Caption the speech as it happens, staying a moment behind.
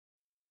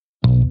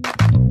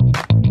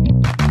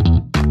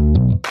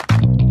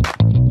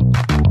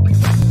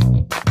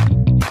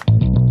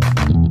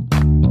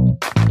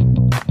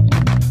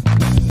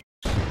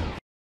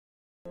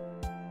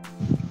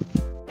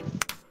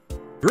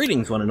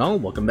Greetings, one and all.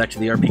 Welcome back to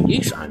the RP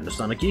Geeks. I'm the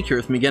Sonic Geek. Here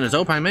with me again is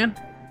Opine Man.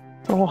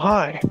 Oh,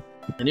 hi.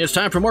 And it's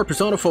time for more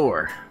Persona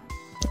 4.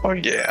 Oh,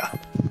 yeah.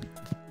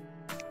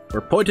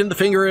 We're pointing the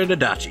finger at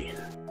Adachi.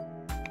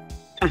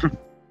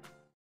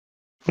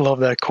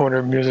 Love that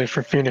corner music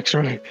for Phoenix,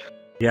 right?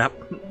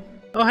 Yep.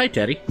 Oh, hi,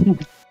 Teddie.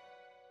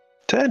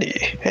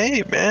 Teddie,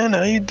 hey, man,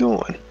 how you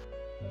doing?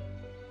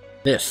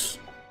 This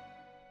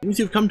means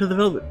you've come to the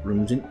Velvet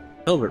Room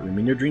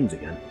in your dreams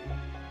again.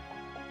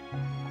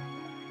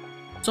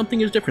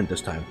 Something is different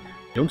this time.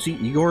 You don't see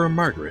Igor or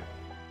Margaret.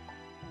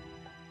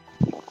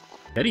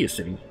 Teddie is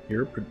sitting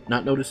here,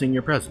 not noticing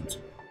your presence.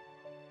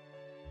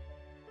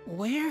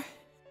 Where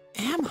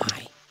am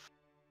I?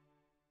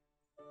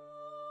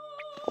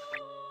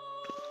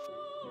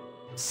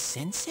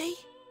 Sensei?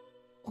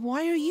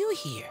 Why are you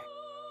here?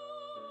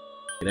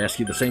 I'd ask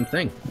you the same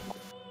thing.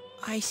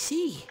 I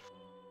see.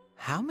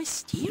 How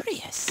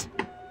mysterious.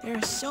 There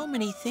are so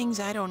many things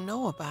I don't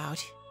know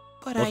about.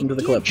 But Welcome I to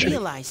the did club, Teddie.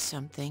 realize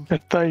something. I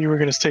thought you were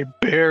going to say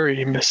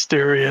very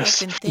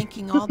mysterious. I've been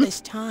thinking all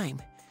this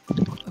time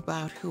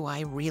about who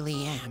I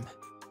really am,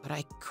 but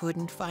I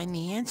couldn't find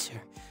the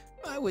answer.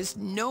 I was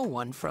no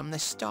one from the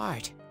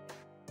start.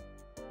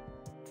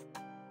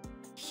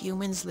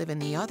 Humans live in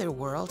the other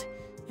world,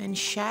 and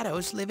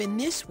shadows live in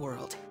this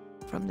world.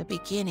 From the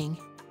beginning,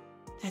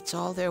 that's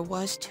all there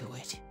was to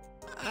it.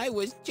 I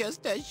was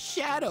just a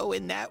shadow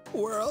in that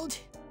world.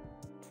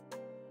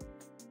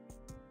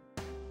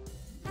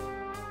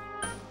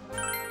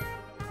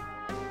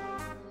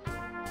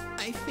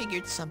 I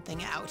figured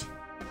something out.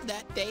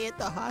 That day at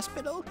the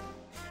hospital,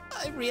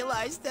 I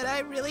realized that I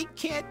really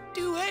can't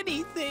do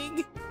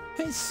anything.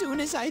 As soon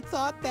as I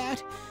thought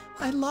that,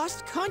 I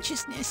lost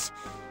consciousness.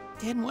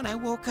 Then when I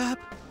woke up,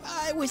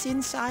 I was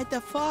inside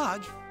the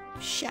fog.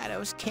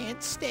 Shadows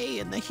can't stay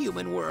in the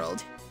human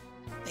world.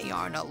 They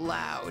aren't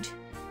allowed.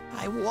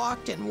 I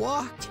walked and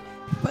walked,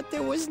 but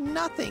there was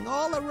nothing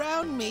all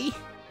around me.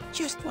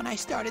 Just when I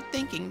started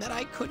thinking that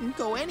I couldn't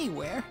go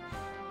anywhere,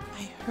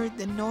 I heard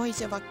the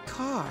noise of a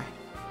car,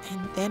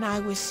 and then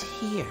I was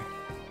here.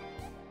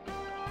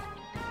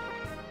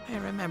 I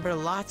remember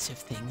lots of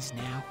things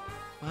now.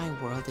 My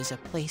world is a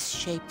place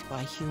shaped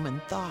by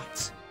human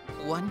thoughts.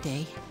 One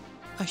day,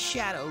 a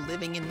shadow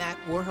living in that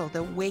world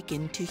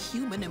awakened to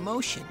human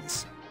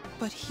emotions.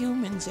 But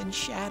humans and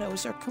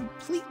shadows are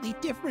completely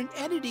different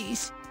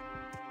entities.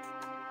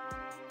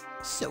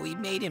 So he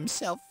made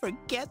himself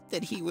forget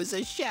that he was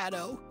a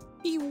shadow.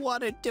 He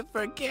wanted to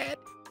forget.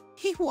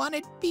 He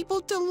wanted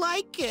people to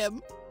like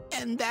him.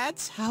 And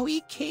that's how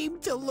he came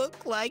to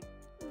look like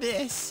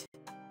this.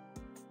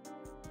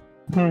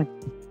 I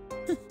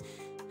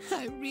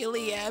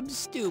really am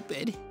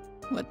stupid.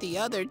 What the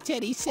other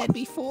Teddie said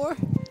before,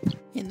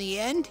 in the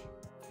end,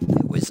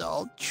 it was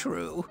all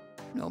true.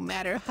 No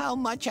matter how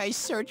much I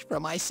search for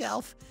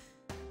myself,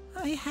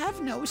 I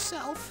have no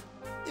self.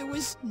 There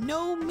was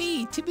no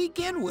me to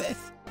begin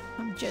with.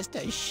 I'm just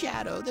a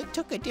shadow that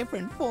took a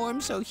different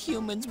form so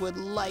humans would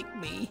like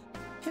me.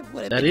 It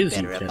would have been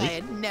better if I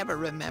had never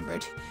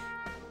remembered.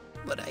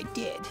 But I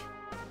did.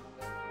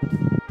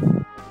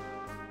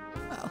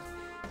 I'll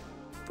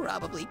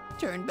probably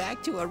turn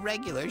back to a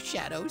regular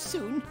shadow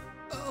soon.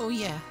 Oh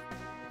yeah,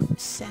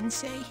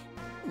 Sensei,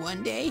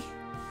 one day,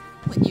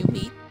 when you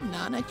meet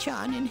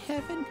Nana-chan in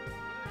heaven,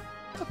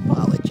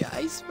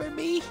 apologize for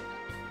me.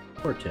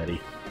 Poor Teddie.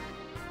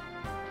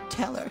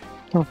 Tell her.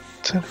 Oh,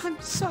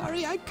 I'm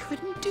sorry I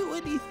couldn't do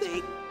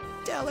anything.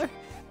 Tell her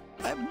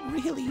I'm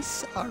really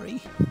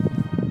sorry.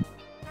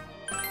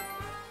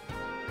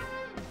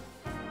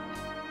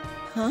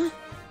 Huh?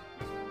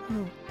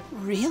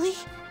 Really?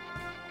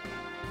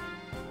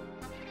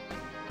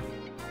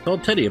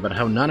 Told Teddie about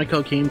how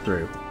Nanako came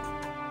through.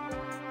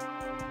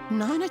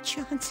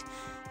 Nana-chan's...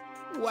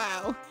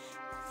 Wow,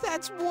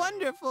 that's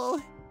wonderful.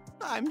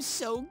 I'm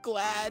so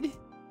glad.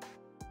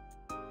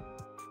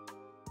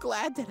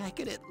 Glad that I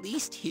could at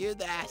least hear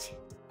that.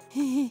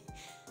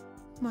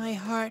 My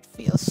heart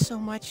feels so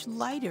much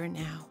lighter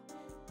now.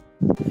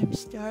 I'm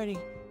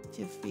starting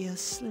to feel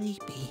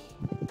sleepy.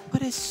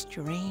 What a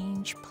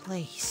strange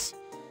place.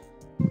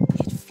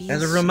 It feels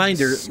As a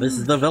reminder, so this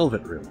is the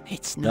Velvet Room.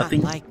 It's not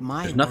like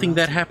my There's nothing world.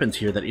 that happens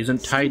here that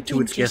isn't tied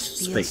to its Something guest's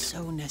just feels space.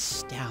 so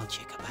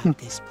nostalgic about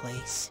this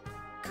place.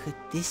 Could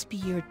this be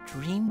your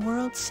dream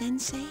world,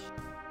 Sensei?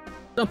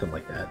 Something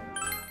like that.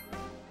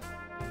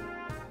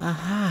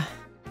 Aha.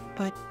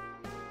 But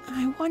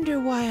I wonder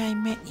why I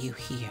met you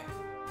here.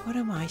 What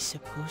am I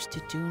supposed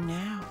to do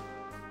now?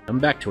 Come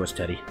back to us,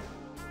 Teddie.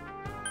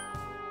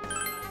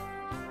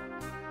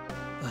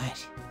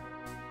 But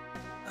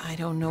I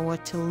don't know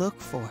what to look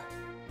for,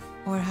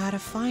 or how to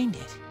find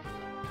it.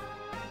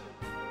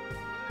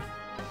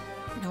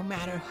 No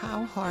matter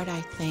how hard I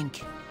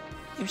think,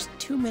 there's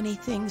too many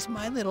things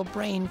my little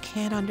brain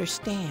can't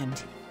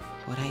understand.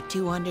 But I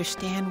do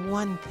understand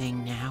one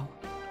thing now.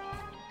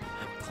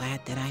 I'm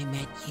glad that I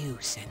met you,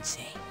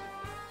 Sensei.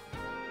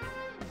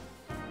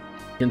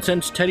 You can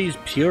sense Teddie's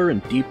pure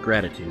and deep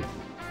gratitude.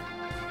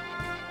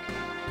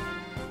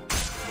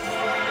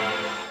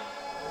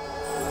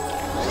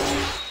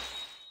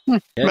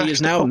 Teddie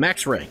is now level.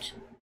 max rank.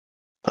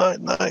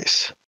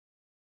 Nice.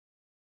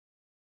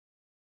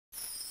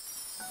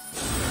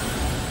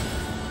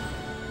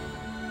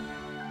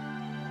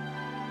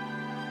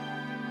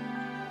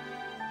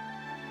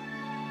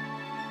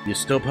 You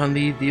still upon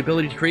the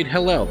ability to create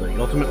Hellel, the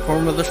ultimate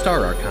form of the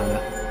Star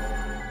Arcana.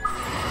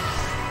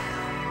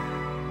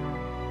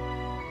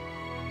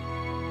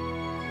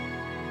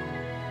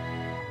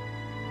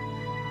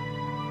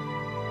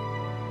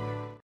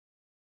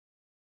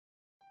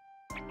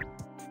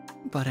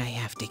 But I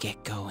have to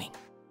get going.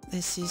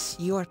 This is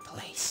your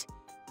place.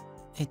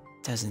 It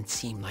doesn't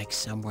seem like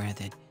somewhere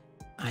that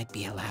I'd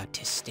be allowed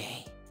to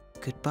stay.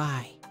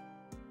 Goodbye,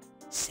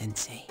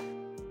 Sensei.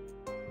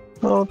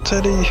 Oh,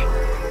 Teddie.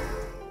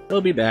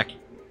 He'll be back.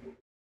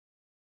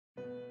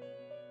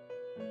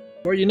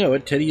 Before you know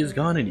it, Teddie is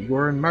gone and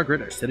Igor and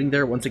Margaret are sitting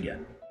there once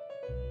again.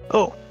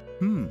 Oh,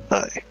 Hmm.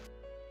 hi.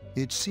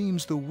 It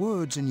seems the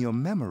words in your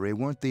memory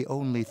weren't the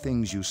only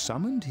things you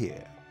summoned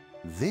here.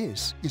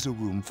 This is a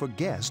room for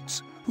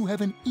guests who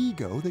have an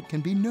ego that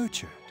can be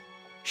nurtured.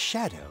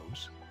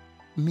 Shadows,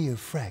 mere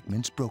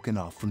fragments broken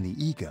off from the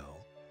ego,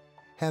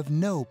 have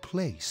no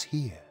place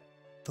here.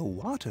 The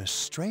water's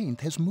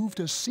strength has moved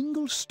a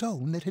single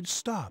stone that had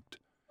stopped,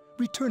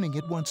 returning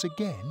it once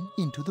again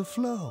into the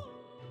flow.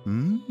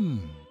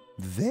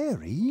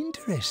 Very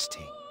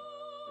interesting.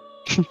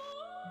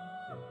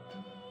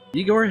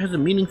 Igor has a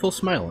meaningful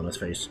smile on his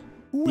face.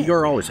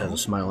 Igor always has a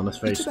smile on his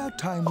face. It's about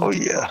time we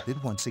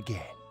departed once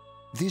again.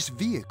 This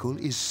vehicle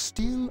is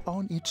still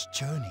on its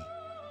journey.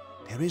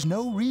 There is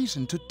no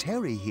reason to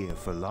tarry here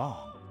for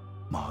long.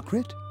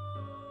 Margaret?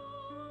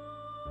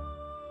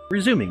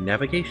 Resuming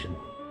navigation.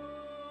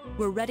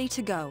 We're ready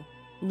to go.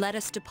 Let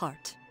us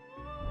depart.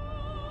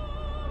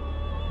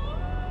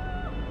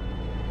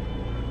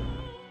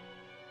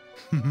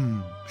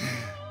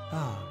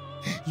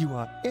 You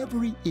are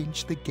every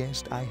inch the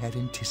guest I had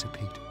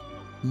anticipated.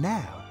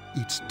 Now,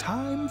 it's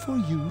time for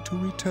you to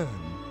return.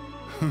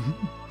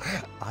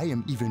 I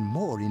am even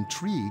more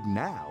intrigued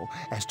now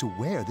as to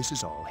where this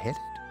is all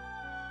headed.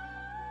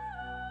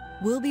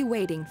 We'll be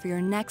waiting for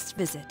your next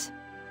visit.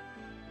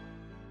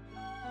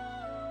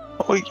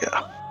 Oh,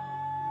 yeah.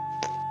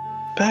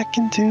 Back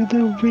into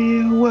the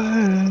real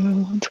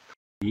world.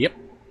 Yep.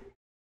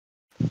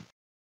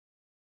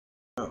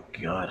 Oh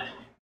god.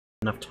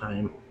 Enough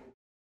time.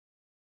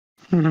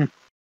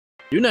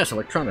 UNES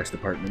Electronics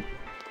Department.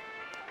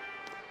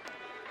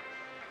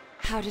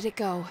 How did it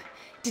go?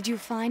 Did you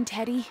find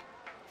Teddie?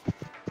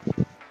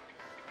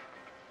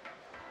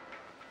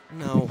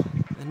 No,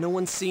 and no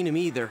one's seen him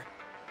either.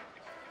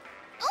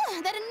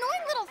 Oh, that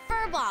annoying little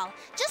furball!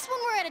 Just when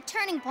we're at a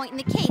turning point in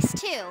the case,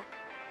 too.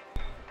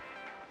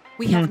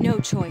 We have no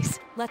choice.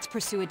 Let's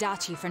pursue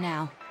Adachi for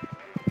now.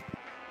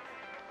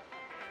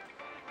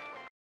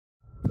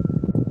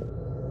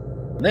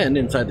 Then,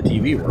 inside the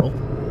TV world.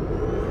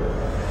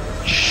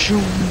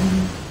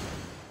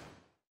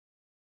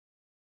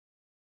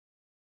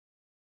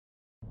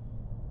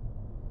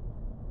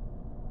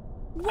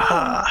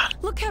 Whoa!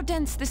 Look how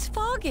dense this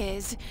fog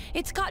is.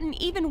 It's gotten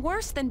even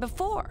worse than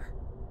before.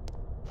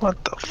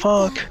 What the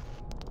fuck?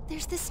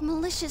 There's this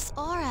malicious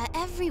aura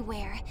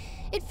everywhere.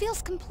 It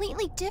feels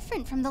completely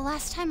different from the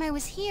last time I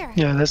was here.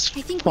 Yeah, this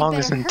I think fog we'd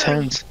is better hurry.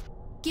 intense.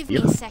 Give me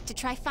a sec to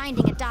try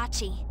finding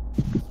Adachi.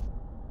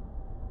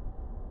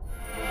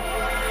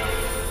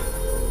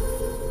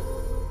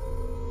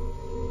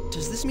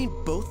 Does this mean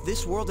both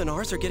this world and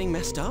ours are getting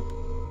messed up?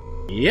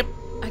 Yep.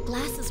 Our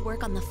glasses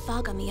work on the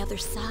fog on the other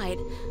side.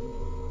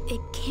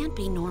 It can't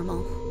be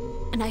normal.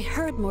 And I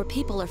heard more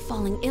people are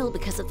falling ill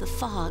because of the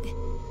fog.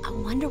 I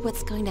wonder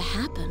what's going to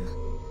happen.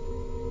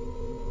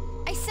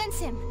 I sense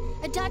him.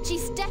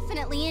 Adachi's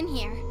definitely in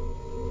here.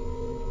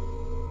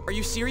 Are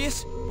you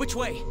serious? Which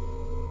way?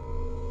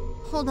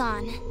 Hold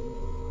on.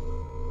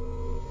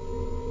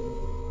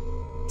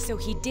 So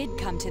he did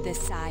come to this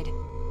side.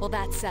 Well,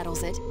 that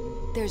settles it.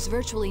 There's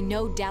virtually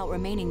no doubt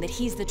remaining that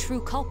he's the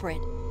true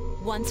culprit.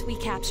 Once we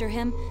capture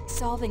him,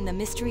 solving the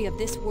mystery of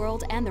this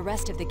world and the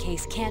rest of the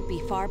case can't be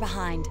far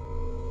behind.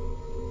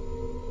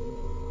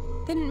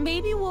 Then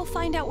maybe we'll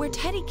find out where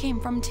Teddie came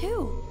from,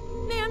 too.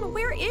 Man,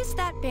 where is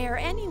that bear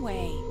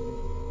anyway?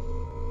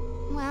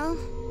 Well,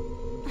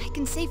 I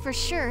can say for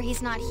sure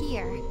he's not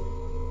here.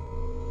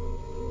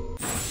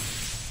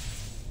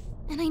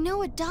 And I know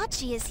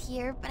Adachi is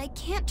here, but I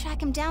can't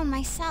track him down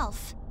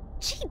myself.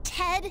 Gee,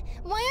 Ted,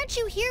 why aren't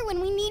you here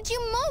when we need you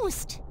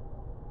most?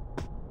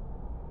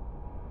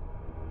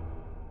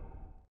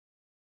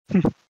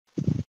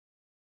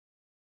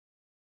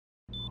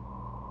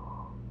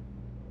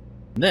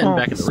 Then,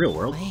 back in the real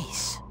world.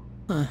 Place.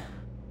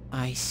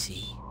 I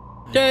see.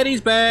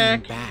 Teddie's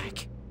back! I'm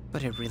back,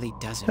 but it really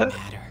doesn't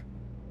matter.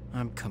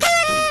 I'm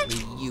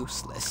completely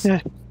useless.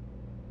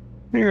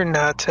 You're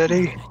not,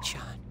 Teddie.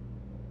 Anna-chan,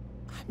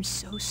 I'm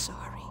so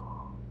sorry.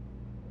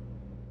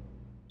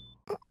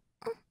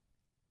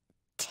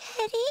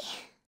 Teddie?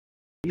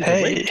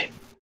 Hey.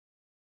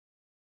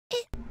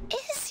 It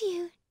is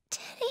you,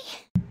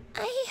 Teddie.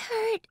 I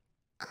heard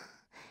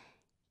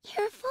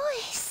your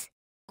voice.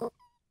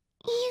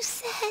 You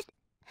said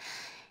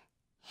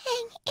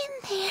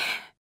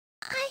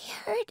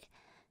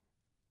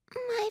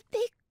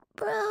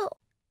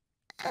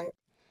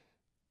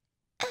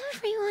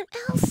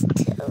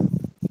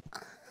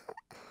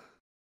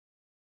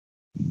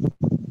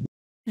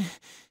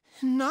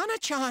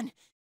Nana-chan!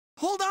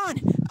 Hold on!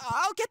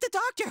 I'll get the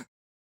doctor!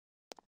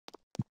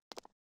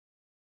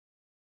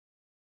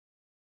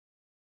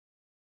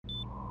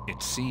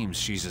 It seems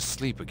she's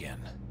asleep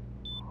again.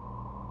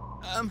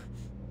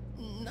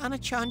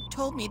 Nana-chan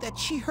told me that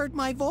she heard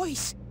my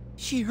voice.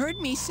 She heard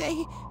me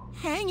say,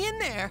 hang in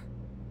there.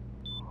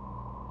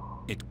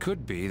 It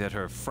could be that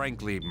her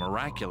frankly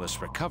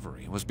miraculous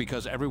recovery was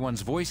because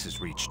everyone's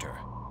voices reached her.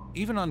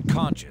 Even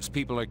unconscious,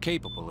 people are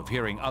capable of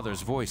hearing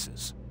others'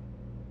 voices.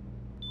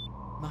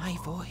 My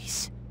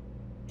voice.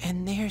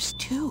 And theirs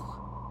too.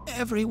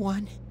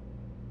 Everyone.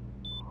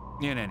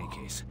 In any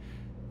case,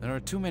 there are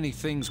too many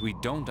things we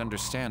don't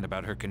understand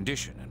about her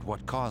condition and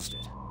what caused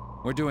it.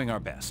 We're doing our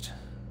best,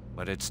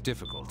 but it's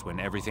difficult when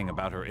everything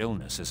about her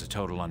illness is a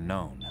total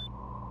unknown.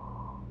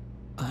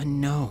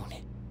 Unknown.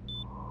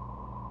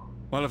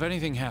 Well, if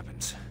anything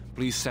happens,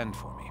 please send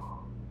for me.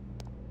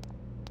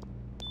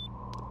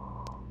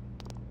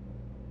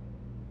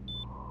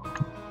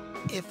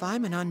 If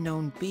I'm an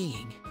unknown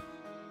being,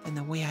 then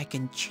the way I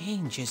can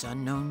change is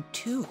unknown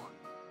too.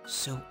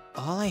 So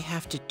all I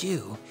have to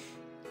do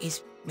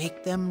is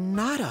make them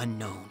not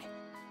unknown.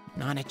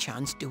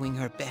 Nana-chan's doing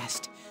her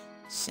best.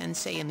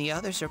 Sensei and the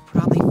others are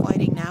probably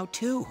fighting now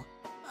too.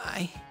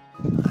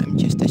 I'm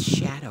just a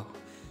shadow.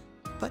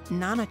 But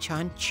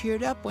Nana-chan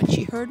cheered up when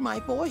she heard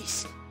my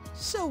voice.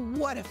 So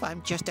what if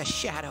I'm just a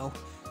shadow?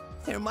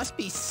 There must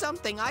be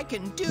something I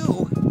can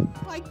do.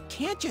 I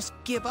can't just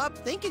give up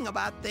thinking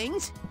about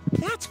things.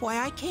 That's why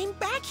I came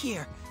back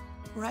here.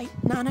 Right,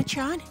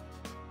 Nana-chan?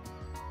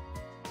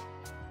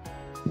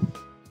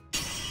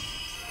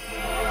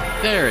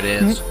 There it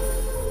is.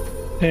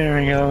 There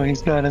we go,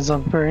 he's got his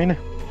own brain.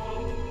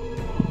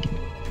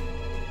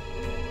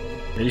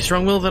 Teddie's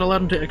strong will that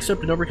allowed him to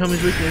accept and overcome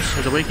his weakness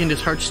has awakened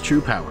his heart's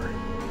true power.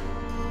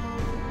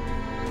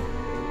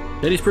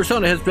 Teddie's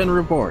persona has been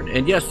reborn,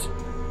 and yes,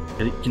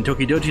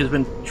 Kintoki Doji has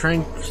been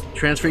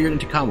transfigured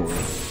into Kamui.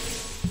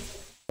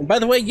 And by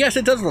the way, yes,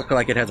 it does look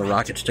like it has a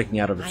rocket sticking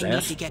out of its I need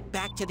ass. to get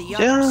back to the Yeah.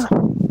 others.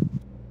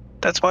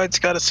 That's why it's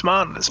got a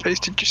smile on its face.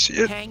 Did you see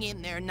it? Hang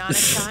in there,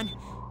 Nana-chan.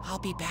 I'll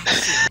be back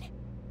soon.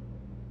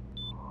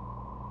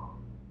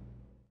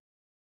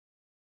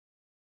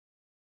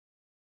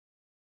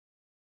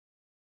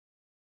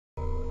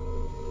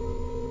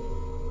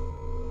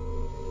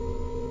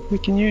 We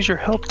can use your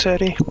help,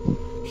 Teddie.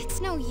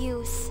 It's no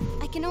use.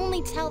 I can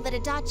only tell that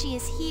Adachi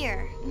is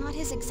here, not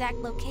his exact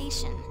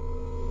location.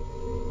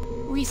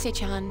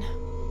 Rise-chan.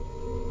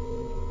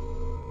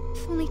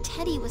 If only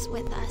Teddie was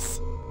with us.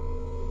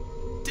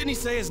 Didn't he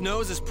say his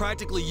nose is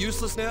practically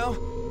useless now?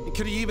 And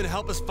could he even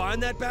help us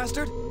find that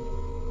bastard?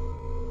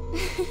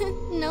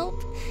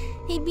 Nope.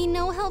 He'd be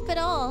no help at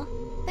all.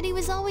 But he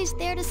was always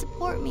there to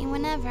support me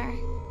whenever.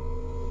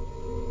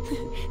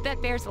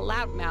 That bear's a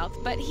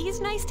loudmouth, but he's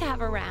nice to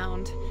have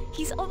around.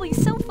 He's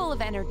always so full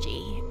of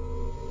energy.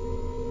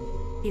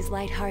 He's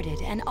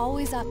lighthearted and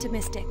always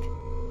optimistic.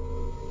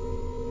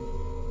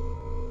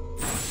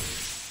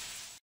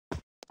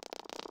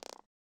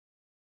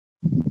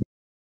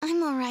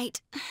 I'm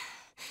alright.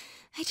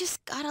 I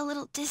just got a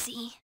little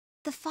dizzy.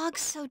 The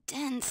fog's so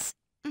dense.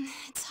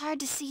 It's hard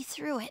to see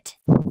through it.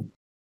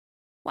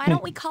 Why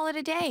don't we call it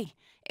a day?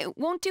 It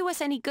won't do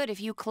us any good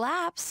if you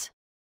collapse.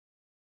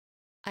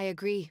 I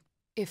agree.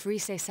 If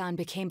Rise-san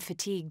became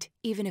fatigued,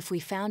 even if we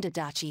found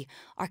Adachi,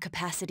 our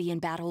capacity in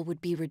battle would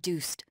be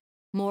reduced.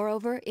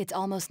 Moreover, it's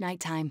almost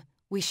nighttime.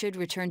 We should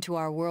return to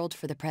our world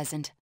for the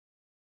present.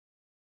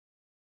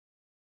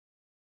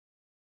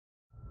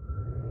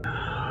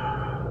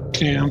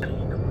 Damn.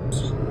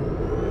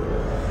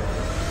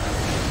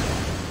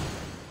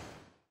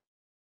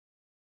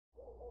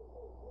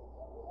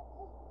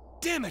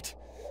 Damn it!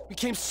 We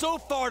came so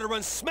far to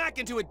run smack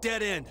into a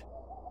dead end!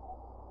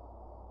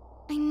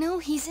 I know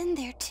he's in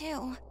there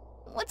too.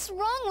 What's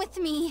wrong with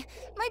me?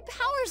 My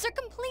powers are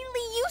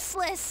completely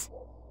useless.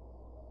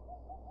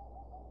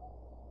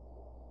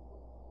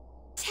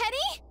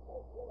 Teddie?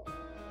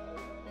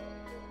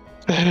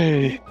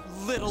 Hey.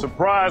 Little...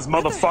 Surprise,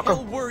 motherfucker! Where the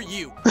hell were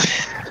you?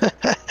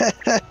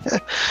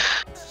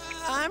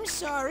 I'm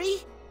sorry.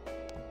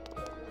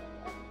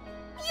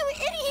 You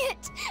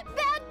idiot!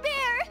 Bad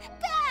bear!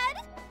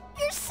 Bad!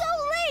 You're so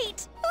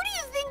late! Who do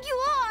you think you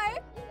are?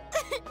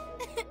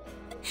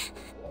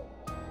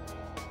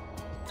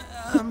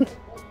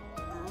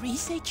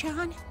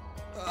 Rise-chan?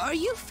 Are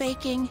you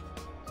faking?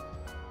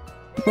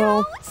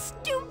 No,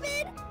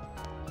 stupid!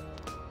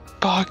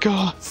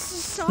 Baga.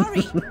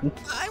 Sorry.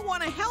 I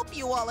want to help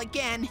you all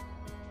again.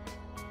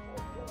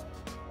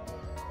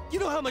 You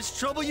know how much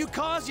trouble you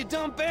caused, you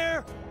dumb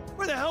bear?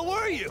 Where the hell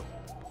were you?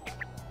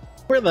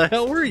 Where the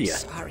hell were you?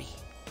 Sorry.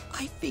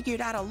 I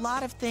figured out a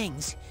lot of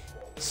things.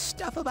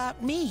 Stuff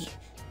about me.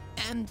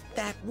 And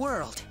that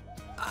world.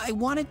 I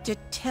wanted to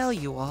tell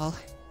you all.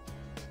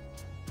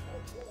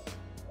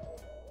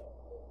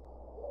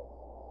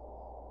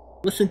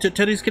 Listen to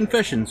Teddie's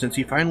confession since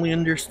he finally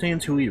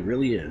understands who he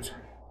really is.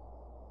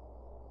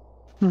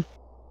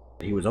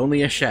 He was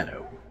only a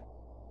shadow.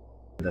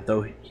 And that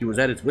though he was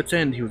at his wit's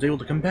end, he was able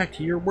to come back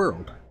to your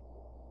world.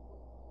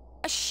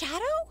 A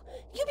shadow?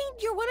 You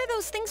of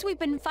those things we've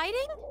been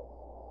fighting?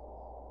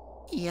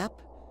 Yep.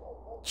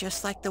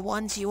 Just like the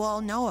ones you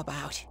all know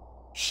about.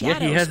 Yeah,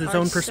 he has his Shadows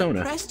own are persona.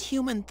 suppressed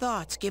human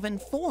thoughts given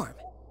form.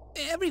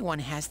 Everyone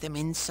has them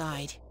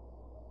inside.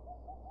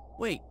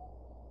 Wait,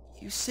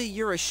 you say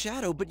you're a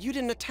shadow, but you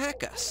didn't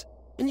attack us.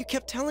 And you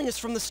kept telling us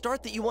from the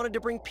start that you wanted to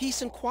bring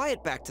peace and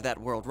quiet back to that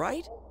world,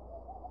 right?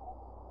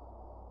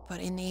 But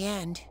in the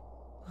end,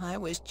 I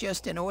was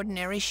just an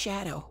ordinary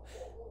shadow.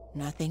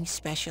 Nothing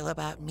special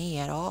about me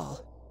at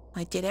all.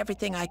 I did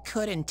everything I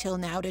could until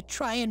now to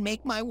try and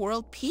make my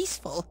world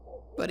peaceful.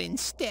 But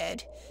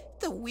instead,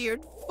 the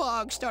weird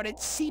fog started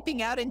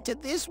seeping out into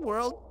this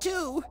world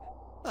too.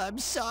 I'm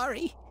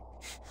sorry.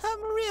 I'm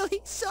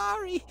really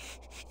sorry.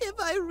 If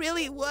I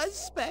really was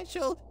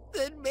special,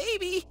 then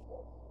maybe...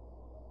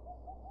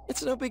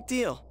 It's no big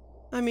deal.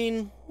 I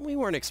mean, we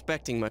weren't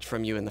expecting much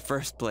from you in the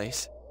first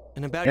place.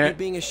 And about Yeah. you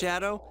being a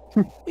shadow,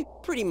 we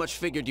pretty much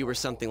figured you were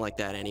something like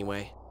that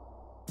anyway.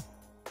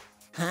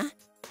 Huh?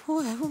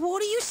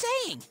 What are you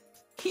saying?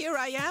 Here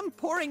I am,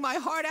 pouring my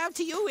heart out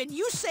to you, and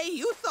you say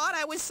you thought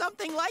I was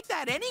something like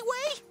that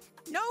anyway?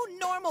 No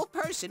normal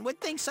person would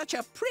think such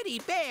a pretty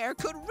bear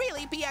could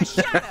really be a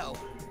shadow.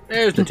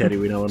 There's the Teddie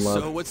we know and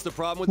love. So what's the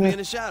problem with being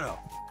a shadow?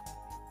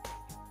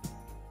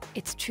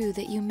 It's true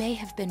that you may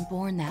have been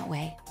born that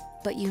way,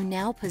 but you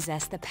now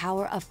possess the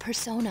power of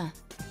persona.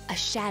 A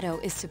shadow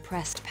is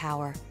suppressed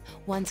power.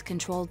 Once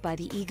controlled by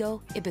the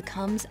ego, it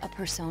becomes a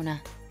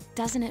persona.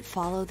 Doesn't it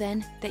follow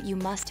then that you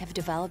must have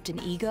developed an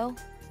ego?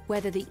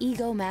 Whether the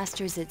ego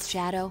masters its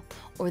shadow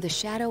or the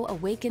shadow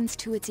awakens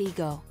to its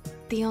ego.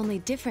 The only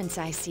difference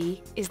I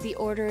see is the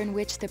order in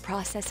which the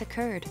process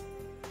occurred.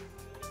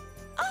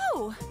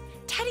 Oh,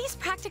 Teddie's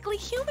practically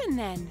human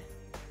then.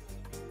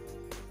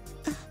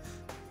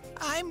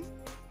 I'm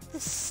the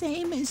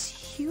same as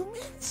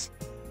humans?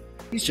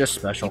 He's just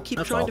special. You keep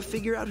That's trying all. to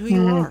figure out who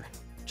you are.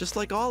 Just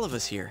like all of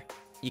us here.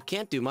 You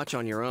can't do much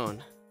on your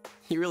own.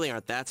 You really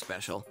aren't that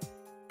special.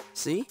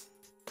 See?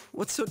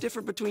 What's so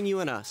different between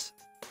you and us?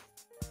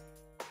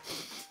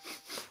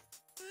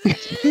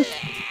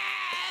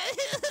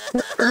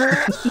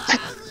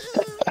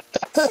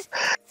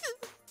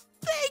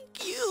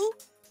 Thank you.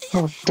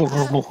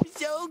 Adorable. I'm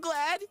so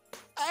glad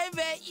I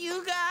met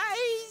you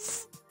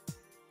guys.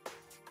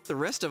 The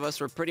rest of us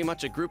were pretty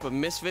much a group of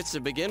misfits to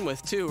begin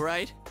with, too,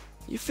 right?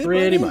 You fit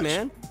Pretty right in, much.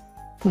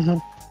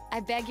 man. I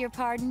beg your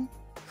pardon?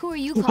 Who are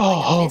you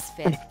calling a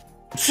misfit?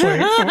 Isn't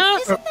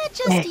that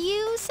just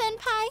you,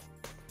 Senpai?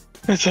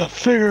 It's a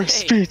figure of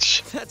Hey,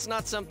 speech. that's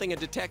not something a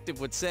detective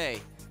would say.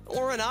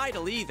 Or an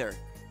idol, either.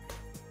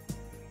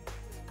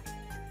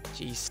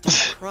 Geez,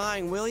 stop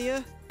crying, will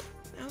ya?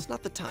 Now's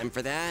not the time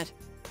for that.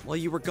 While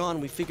you were gone,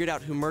 we figured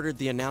out who murdered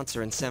the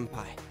announcer and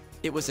Senpai.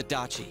 It was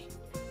Adachi.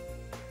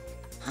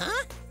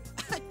 Huh?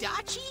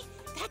 Adachi?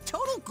 That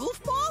total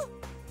goofball?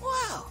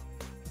 Wow.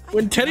 I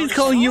When didn't Teddie's notice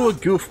calling at you a all.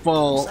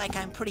 goofball, Looks like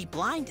I'm pretty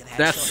blind to that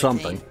that's sort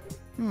of something.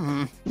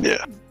 thing.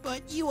 Yeah.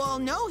 But you all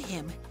know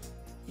him.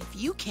 If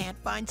you can't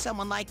find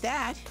someone like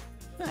that,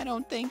 I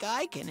don't think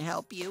I can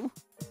help you.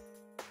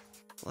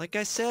 Like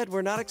I said,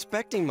 we're not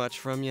expecting much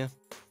from you.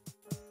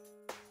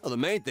 Well, the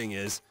main thing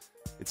is,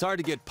 it's hard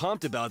to get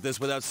pumped about this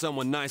without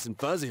someone nice and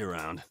fuzzy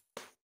around.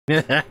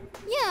 Yeah,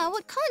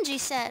 what Kanji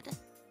said.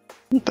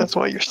 That's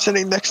why you're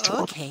sitting next to him.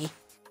 Okay.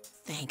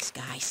 Thanks,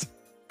 guys.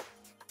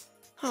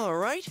 All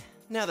right,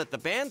 now that the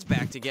band's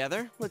back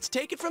together, let's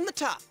take it from the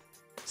top.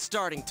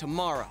 Starting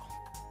tomorrow.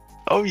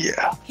 Oh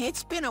yeah.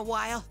 It's been a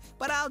while,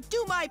 but I'll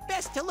do my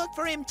best to look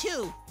for him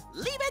too.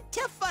 Leave it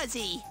to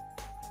Fuzzy.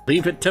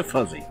 Leave it to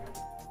Fuzzy.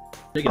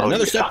 Taking Oh,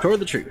 another yeah. step toward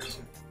the truth.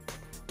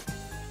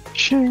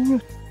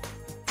 Shing.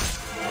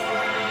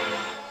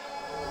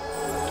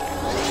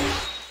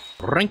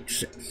 Rank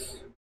 6.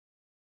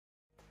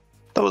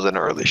 That was an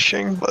early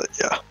shing, but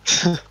yeah.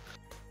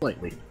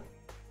 Slightly.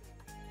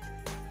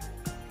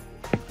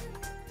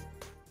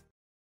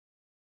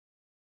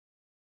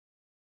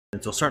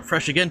 Since we'll start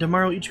fresh again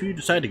tomorrow, each of you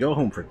decide to go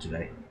home for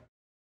today.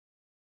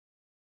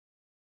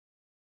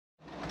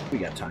 We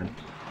got time.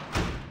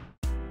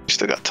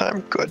 Still got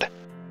time. Good.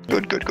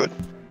 Good.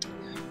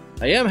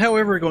 I am,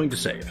 however, going to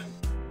save.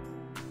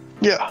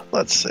 Yeah,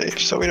 let's save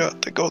so we don't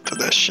have to go through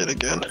that shit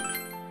again.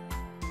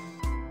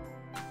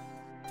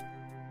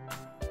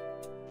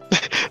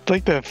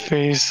 Like that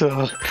face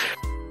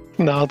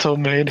Naoto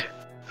made.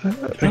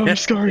 I'm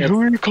sorry,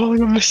 who are you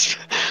calling a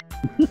misfit?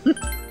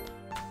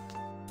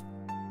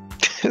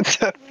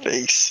 That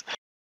face.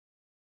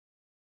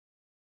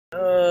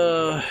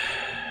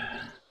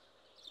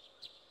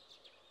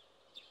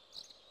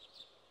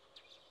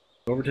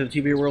 Over to the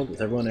TV world with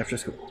everyone after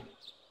school.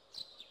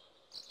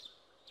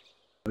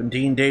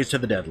 17 days to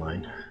the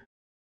deadline.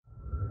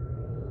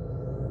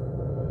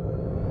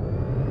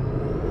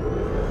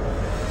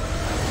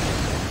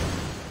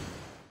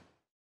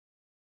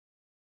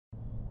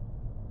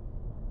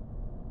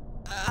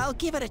 I'll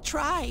give it a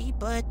try,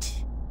 but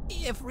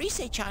if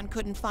Rise-chan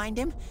couldn't find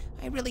him,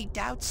 I really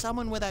doubt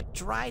someone with a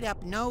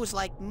dried-up nose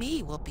like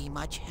me will be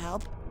much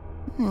help.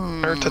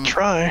 Hard to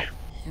try.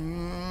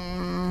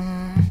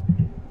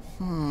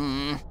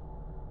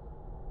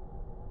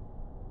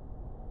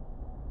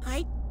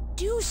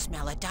 do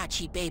smell a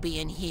Dachi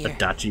baby in here. A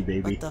Dachi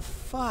baby. But the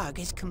fog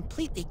is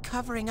completely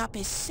covering up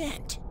his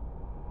scent.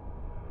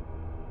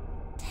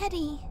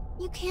 Teddie,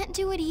 you can't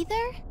do it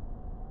either?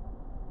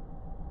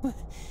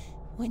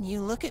 When you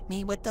look at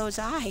me with those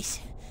eyes,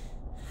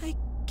 I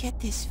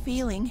get this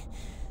feeling.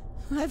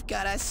 I've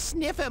gotta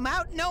sniff him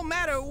out no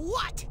matter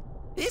what!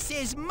 This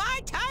is my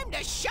time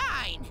to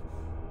shine!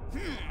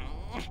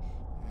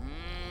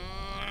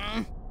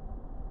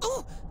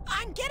 Ooh,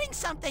 I'm getting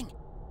something!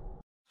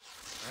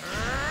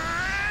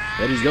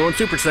 Teddie's going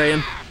Super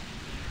Saiyan.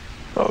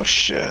 Oh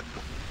shit.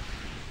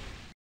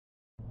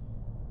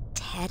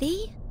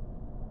 Teddie?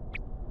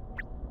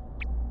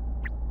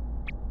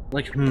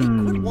 Like, Hey,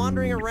 quit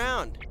wandering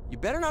around. You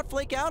better not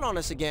flake out on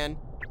us again.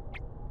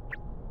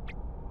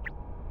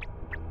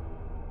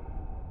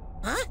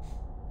 Huh?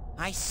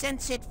 I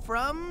sense it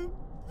from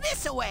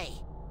this away.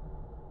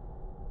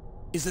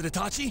 Is it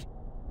Itachi?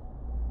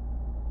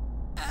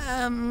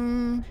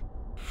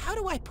 How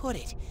do I put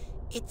it?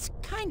 It's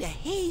kinda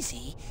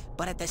hazy,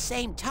 but at the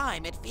same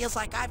time, it feels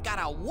like I've got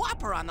a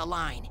whopper on the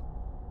line.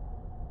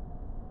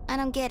 I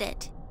don't get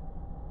it.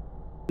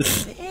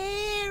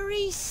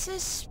 Very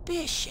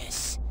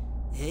suspicious.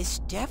 This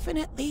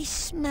definitely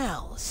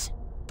smells.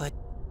 But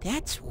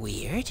that's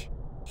weird.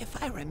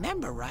 If I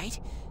remember right,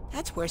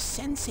 that's where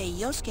Sensei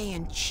Yosuke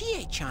and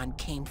Chie-chan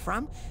came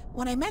from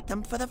when I met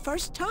them for the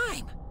first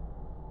time.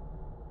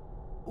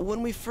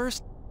 When we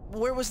first...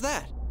 where was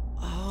that?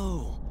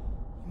 Oh,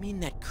 you mean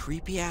that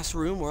creepy-ass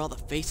room where all the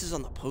faces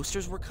on the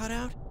posters were cut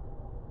out?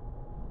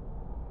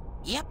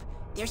 Yep,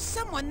 there's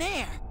someone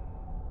there.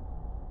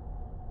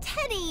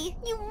 Teddie,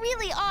 you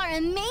really are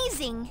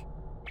amazing!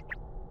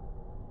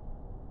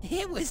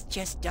 It was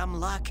just dumb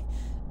luck.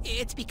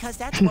 It's because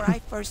that's where I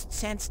first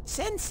sensed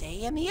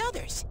Sensei and the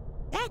others.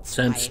 That's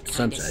why it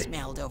kinda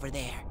smelled over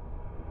there.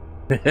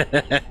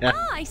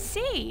 Ah, I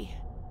see.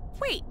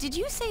 Wait, did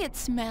you say it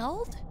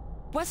smelled?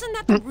 Wasn't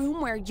that the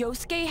room where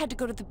Yosuke had to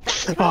go to the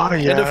bathroom? Oh,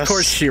 yes. And of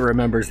course she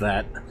remembers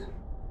that.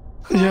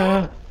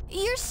 Yeah.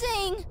 You're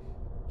saying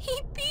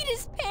he beat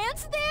his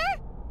pants there?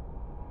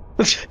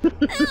 Ew,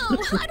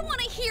 I don't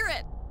want to hear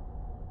it.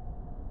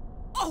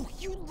 Oh,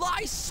 you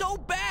lie so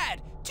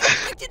bad! Dude,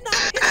 I did not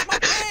piss my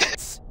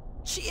pants!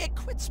 Chie,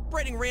 quit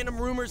spreading random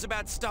rumors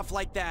about stuff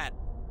like that.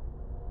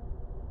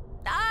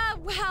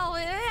 Well,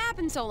 it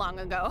happened so long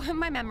ago.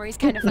 My memory's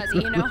kind of fuzzy,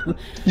 you know?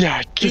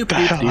 Yeah, get the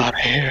hell out of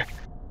here.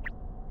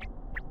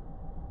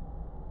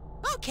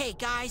 Okay,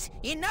 guys,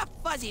 enough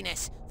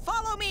fuzziness.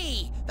 Follow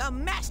me, the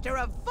master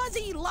of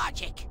fuzzy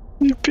logic.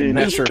 You beat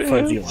Master his of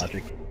fuzzy pants.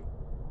 logic.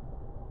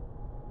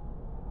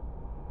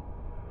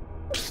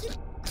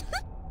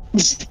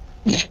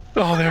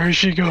 Oh, there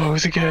she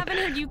goes I again. haven't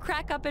heard you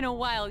crack up in a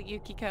while,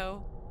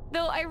 Yukiko.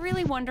 Though I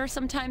really wonder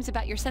sometimes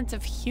about your sense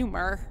of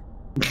humor.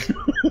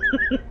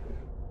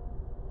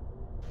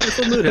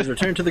 Playful mood has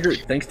returned to the group,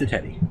 thanks to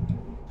Teddie.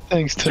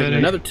 Thanks, Taking Teddie.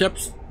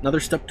 another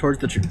step towards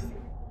the truth.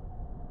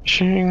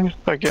 Shing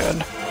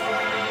again.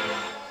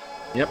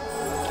 Yep.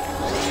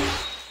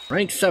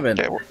 Rank 7.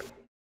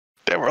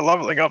 They were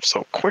leveling up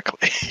so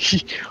quickly.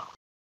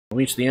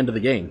 Reach the end of the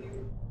game.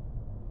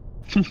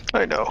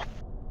 I know.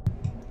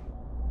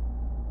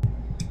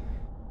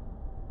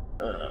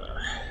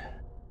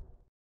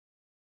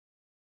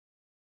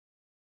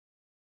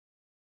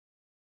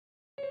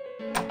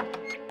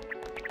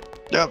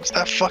 Yep, it's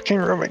that fucking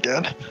room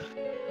again.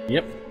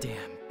 Yep. Damn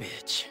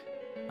bitch.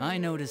 I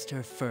noticed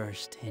her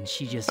first, and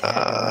she just had to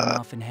run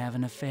off and have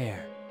an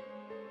affair.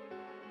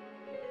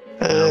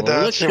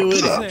 That's look who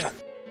what's it up.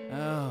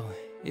 Oh,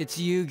 it's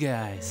you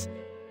guys.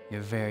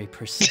 You're very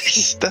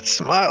persistent. That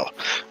smile.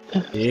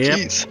 Yep.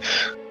 Jeez.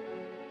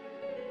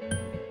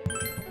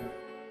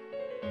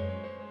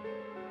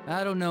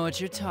 I don't know what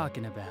you're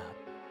talking about.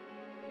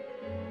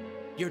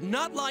 You're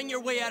not lying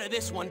your way out of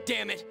this one,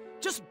 damn it!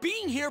 Just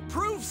being here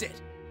proves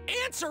it!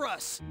 Answer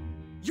us!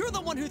 You're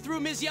the one who threw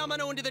Ms.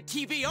 Yamano into the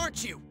TV,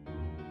 aren't you?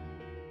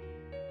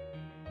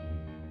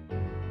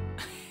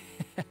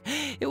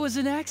 It was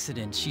an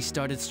accident. She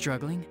started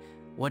struggling.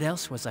 What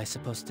else was I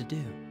supposed to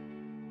do?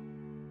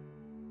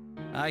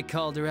 I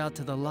called her out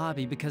to the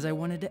lobby because I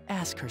wanted to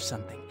ask her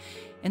something,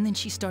 and then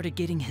she started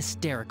getting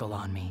hysterical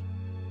on me.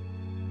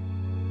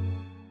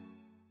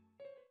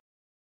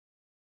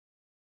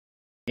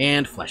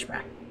 And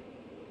flashback.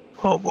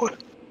 Oh boy.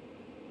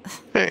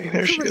 Hey,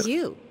 there she Who are is.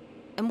 you?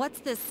 And what's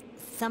this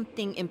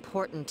something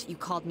important you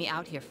called me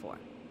out here for?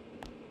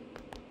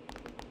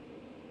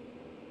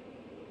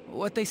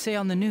 What they say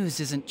on the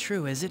news isn't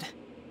true, is it?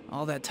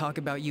 All that talk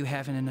about you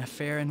having an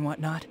affair and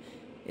whatnot,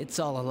 it's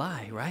all a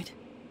lie, right?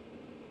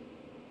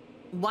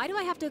 Why do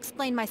I have to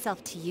explain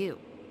myself to you?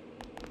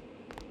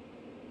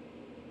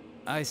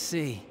 I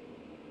see.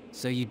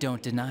 So you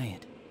don't deny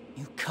it.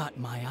 You caught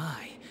my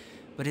eye.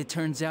 But it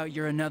turns out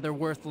you're another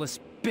worthless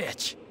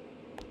bitch.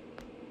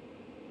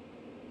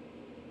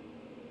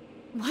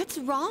 What's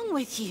wrong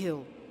with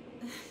you?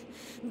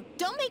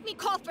 Don't make me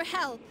call for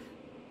help.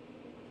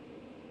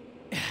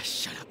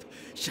 Shut up.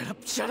 Shut up.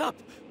 Shut up.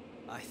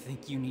 I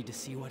think you need to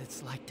see what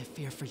it's like to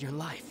fear for your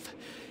life.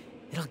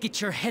 It'll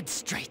get your head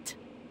straight.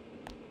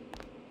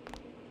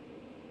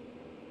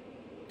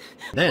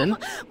 Then...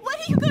 What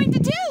are you going to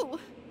do?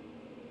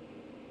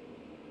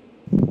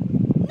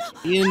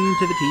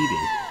 Into the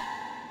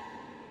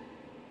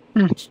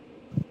TV.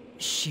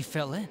 She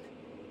fell in.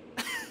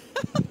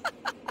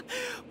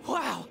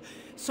 Wow,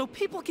 so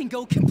people can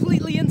go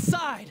completely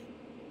inside.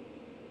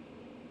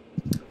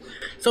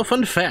 So,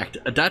 fun fact,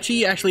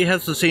 Adachi actually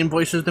has the same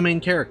voice as the main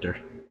character.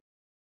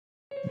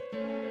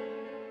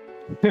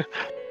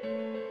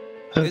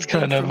 That's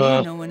kind of,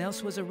 no one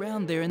else was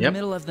around there in the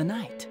middle of the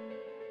night.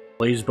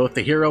 Plays both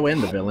the hero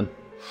and the villain.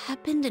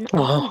 Happened in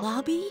our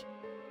lobby?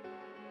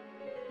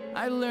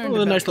 I learned One of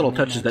the about nice little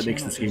them on touches that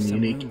makes channel this through game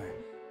some unique. rumor.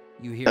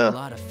 You hear a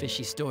lot of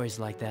fishy stories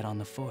like that on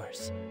the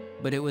Force.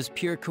 But it was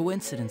pure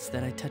coincidence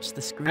that I touched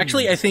the screen.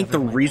 Actually, I think the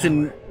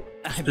reason,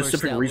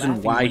 specific reason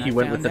laughing why when he I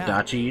went with found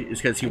out. Adachi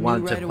is because he I knew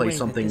wanted right to play away that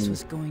something this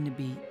was going to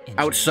be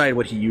outside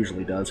what he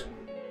usually does.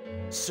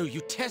 So you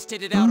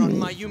tested it out on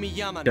Mayumi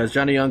Yamano. Because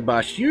Johnny Young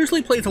Bosch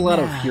usually plays a lot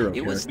of hero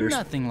it was characters.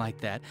 nothing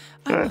like that.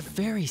 I'm a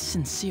very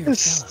sincere fellow.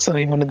 So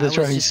he wanted to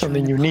try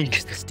something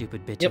unique. The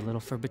stupid bitch a little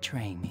for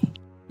betraying me.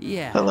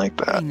 Yeah, I like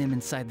that. putting them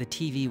inside the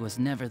TV was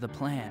never the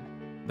plan.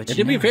 But And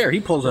you to be know, fair, he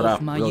pulls it both off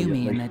Mayumi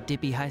brilliantly. and that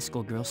dippy high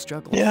school girl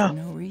struggled Yeah. for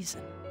no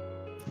reason.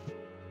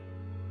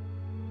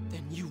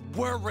 Then you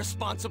were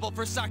responsible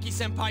for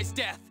Saki-senpai's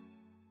death.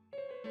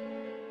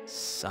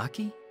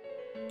 Saki?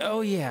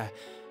 Oh yeah,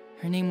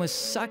 her name was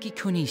Saki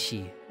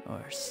Konishi,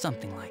 or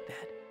something like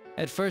that.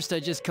 At first I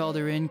just called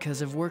her in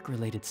because of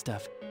work-related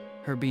stuff,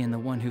 her being the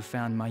one who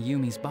found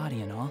Mayumi's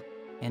body and all.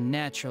 And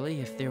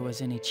naturally, if there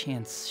was any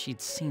chance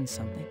she'd seen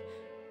something,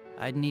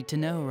 I'd need to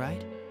know,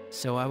 right?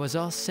 So I was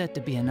all set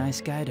to be a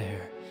nice guy to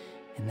her,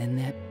 and then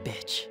that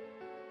bitch.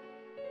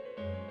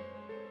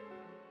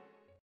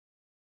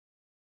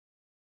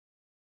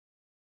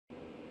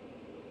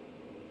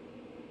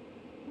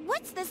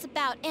 What's this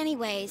about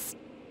anyways?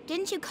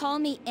 Didn't you call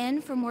me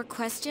in for more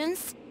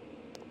questions?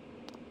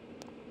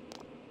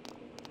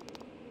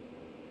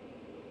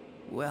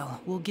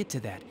 Well, we'll get to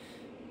that.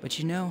 But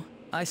you know,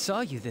 I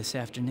saw you this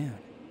afternoon.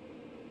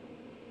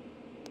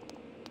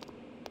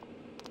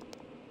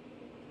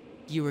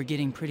 You were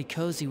getting pretty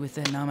cozy with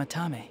that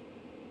Namatame.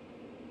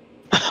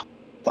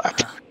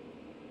 What? Huh.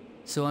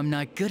 So I'm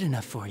not good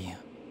enough for you.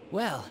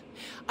 Well,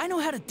 I know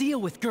how to deal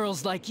with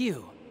girls like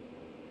you.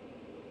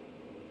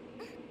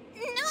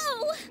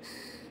 No!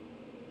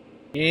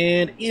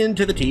 And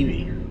into the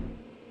TV.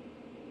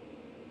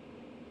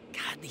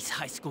 God, these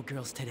high school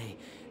girls today.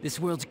 This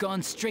world's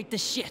gone straight to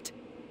shit.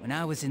 When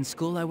I was in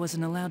school, I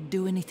wasn't allowed to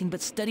do anything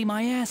but study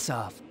my ass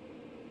off.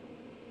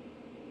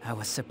 I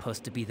was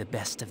supposed to be the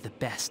best of the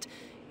best,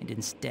 and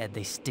instead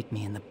they stick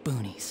me in the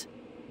boonies.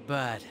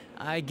 But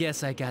I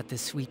guess I got the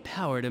sweet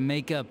power to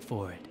make up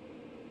for it.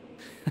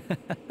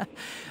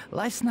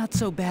 Life's not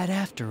so bad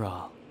after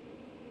all.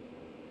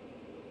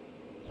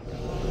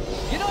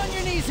 Get on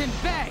your knees and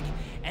beg,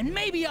 and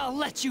maybe I'll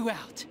let you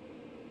out.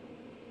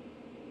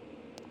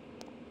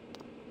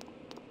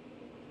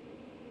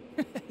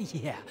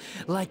 Yeah,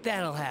 like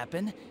that'll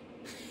happen.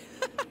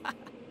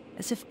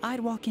 As if I'd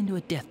walk into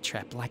a death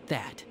trap like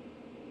that.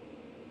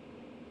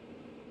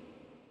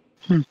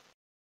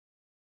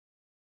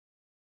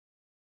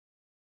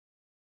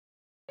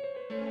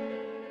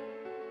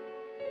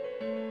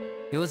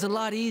 It was a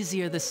lot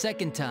easier the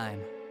second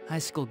time. High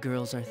school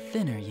girls are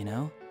thinner, you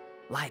know?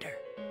 Lighter.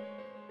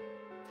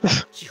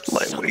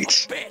 Lightweight.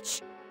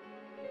 Bitch!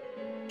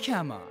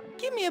 Come on,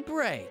 give me a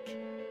break.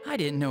 I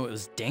didn't know it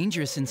was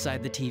dangerous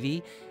inside the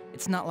TV.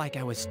 It's not like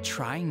I was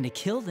trying to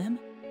kill them.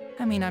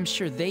 I mean, I'm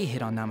sure they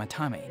hit on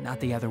Namatame, not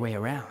the other way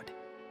around.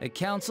 A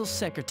council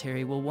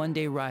secretary will one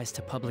day rise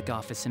to public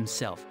office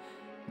himself.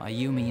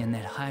 Mayumi and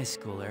that high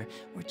schooler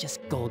were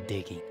just gold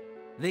digging.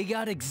 They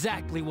got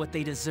exactly what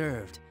they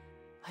deserved.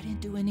 I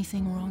didn't do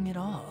anything wrong at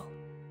all.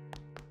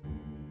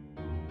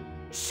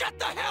 Shut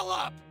the hell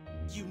up!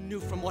 You knew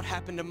from what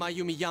happened to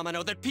Mayumi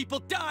Yamano that people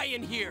die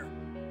in here!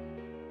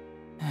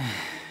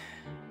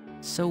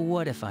 So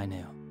what if I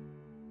knew?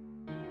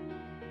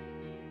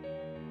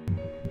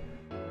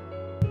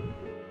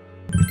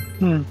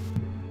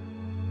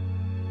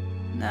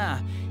 Nah,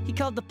 he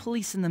called the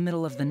police in the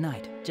middle of the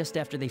night, just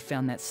after they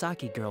found that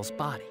Saki girl's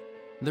body.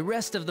 The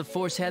rest of the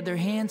force had their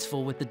hands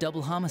full with the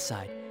double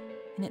homicide,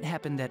 and it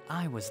happened that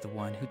I was the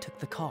one who took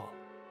the call.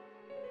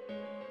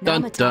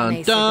 Dun, Namatame dun,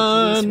 said the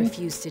dun. police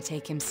refused to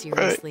take him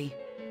seriously.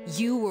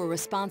 You were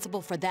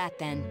responsible for that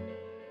then.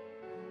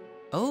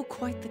 Oh,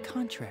 quite the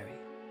contrary.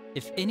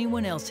 If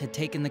anyone else had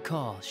taken the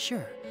call,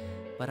 sure,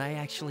 but I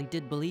actually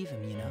did believe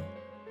him, you know?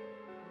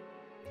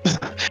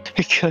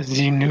 Because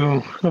you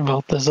knew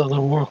about this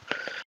other world.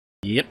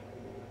 Yep.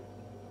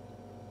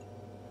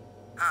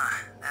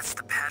 That's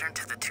the pattern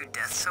to the 2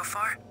 deaths so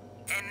far?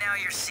 And now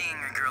you're seeing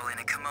a girl in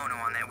a kimono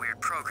on that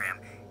weird program,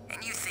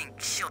 and you think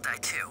she'll die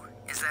too,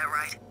 is that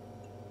right?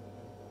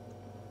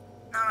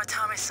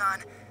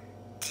 Namatame-san,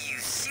 do you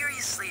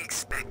seriously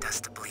expect us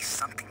to believe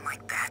something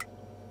like that?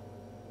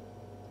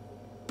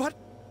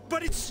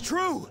 But it's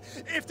true!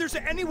 If there's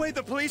any way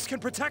the police can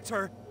protect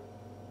her...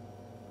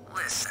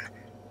 Listen,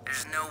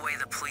 there's no way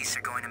the police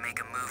are going to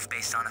make a move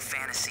based on a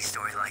fantasy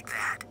story like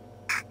that.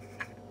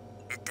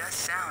 does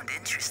sound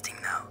interesting,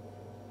 though.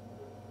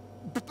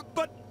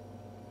 But...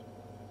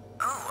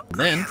 Oh,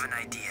 Then... I have an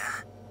idea.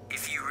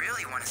 If you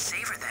really want to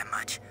save her that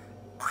much,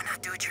 why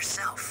not do it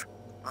yourself?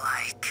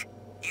 Like,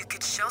 you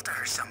could shelter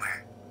her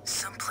somewhere.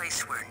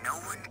 Someplace where no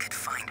one could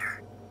find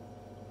her.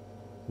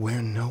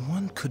 Where no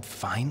one could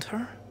find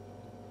her?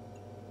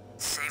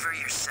 Save her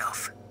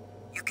yourself.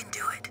 You can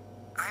do it.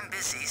 I'm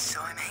busy,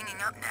 so I'm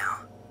hanging up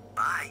now.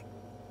 Bye.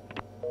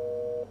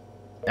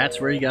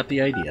 That's where you got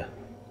the idea.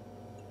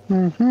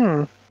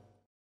 Mm-hmm.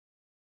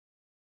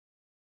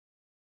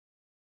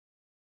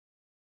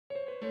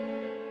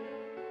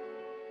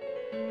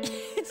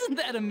 Isn't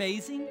that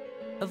amazing?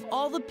 Of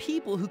all the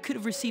people who could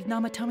have received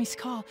Namatami's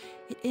call,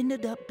 it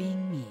ended up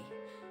being me.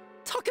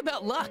 Talk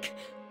about luck!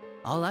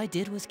 All I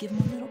did was give him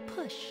a little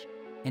push,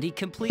 and he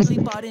completely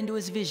bought into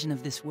his vision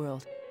of this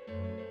world.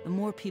 The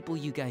more people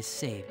you guys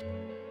saved,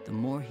 the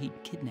more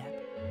he'd kidnap.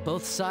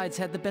 Both sides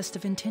had the best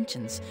of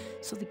intentions,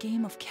 so the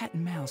game of cat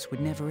and mouse would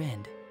never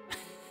end.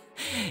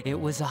 It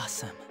was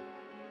awesome.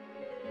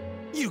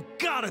 You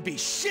gotta be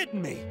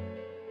shitting me!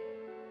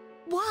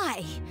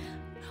 Why?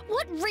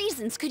 What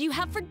reasons could you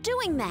have for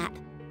doing that?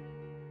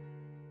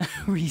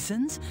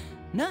 Reasons?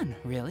 None,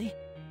 really.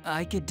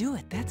 I could do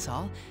it, that's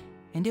all.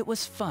 And it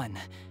was fun.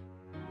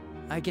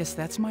 I guess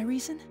that's my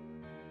reason?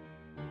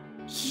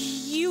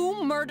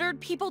 You murdered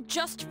people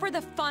just for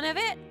the fun of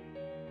it?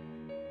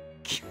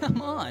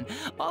 Come on,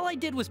 all I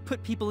did was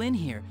put people in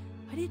here.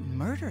 I didn't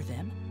murder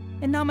them.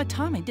 And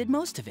Namatame did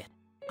most of it.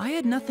 I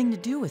had nothing to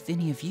do with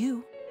any of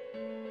you.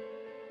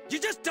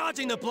 You're just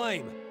dodging the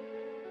blame!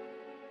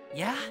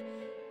 Yeah?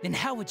 Then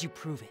how would you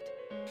prove it?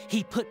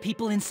 He put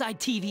people inside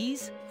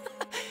TVs?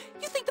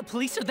 You think the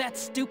police are that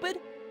stupid?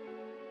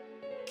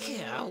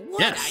 Yeah,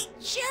 what Yes. a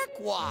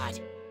jerkwad!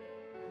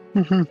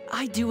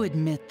 I do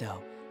admit,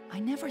 though, I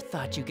never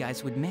thought you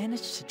guys would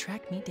manage to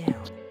track me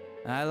down.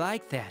 I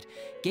like that.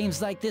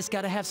 Games like this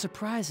gotta have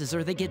surprises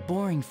or they get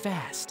boring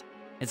fast.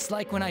 It's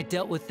like when I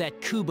dealt with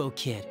that Kubo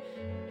kid.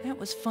 That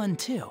was fun,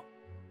 too.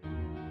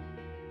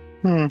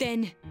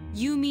 Then,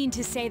 you mean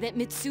to say that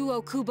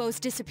Mitsuo Kubo's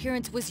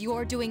disappearance was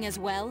your doing as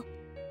well?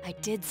 I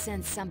did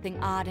sense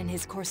something odd in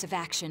his course of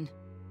action.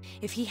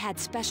 If he had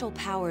special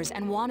powers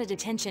and wanted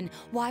attention,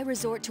 why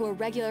resort to a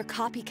regular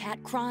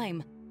copycat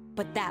crime?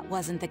 But that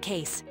wasn't the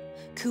case.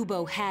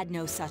 Kubo had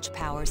no such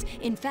powers.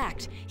 In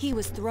fact, he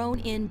was thrown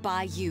in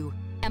by you.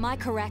 Am I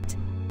correct?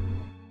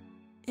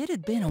 It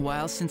had been a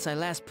while since I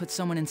last put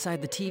someone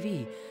inside the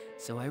TV,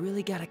 so I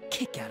really got a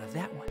kick out of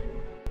that one.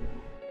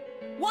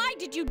 Why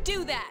did you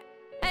do that?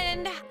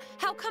 And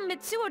how come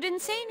Mitsuo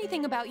didn't say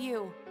anything about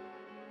you?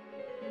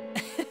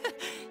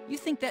 You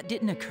think that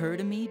didn't occur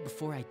to me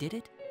before I did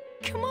it?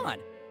 Come on,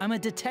 I'm a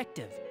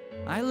detective.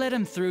 I led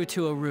him through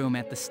to a room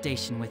at the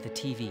station with a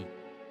TV,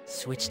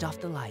 switched off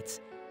the lights,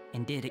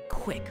 and did it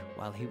quick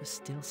while he was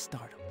still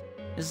startled.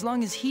 As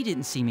long as he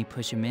didn't see me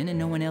push him in and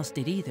no one else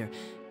did either,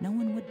 no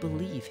one would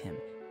believe him,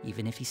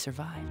 even if he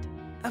survived.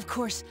 Of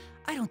course,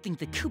 I don't think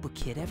the Kubo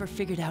kid ever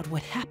figured out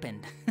what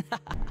happened.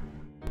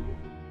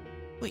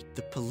 Wait,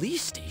 the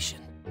police station?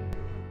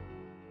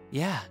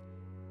 Yeah,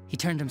 he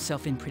turned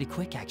himself in pretty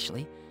quick,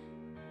 actually.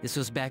 This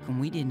was back when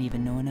we didn't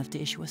even know enough to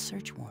issue a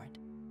search warrant.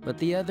 But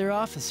the other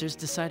officers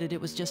decided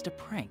it was just a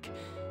prank,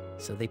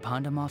 so they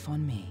pawned him off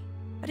on me.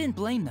 I didn't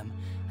blame them.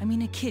 I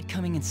mean, a kid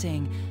coming and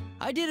saying,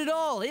 "I did it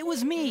all, it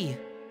was me."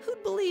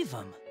 Who'd believe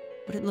him?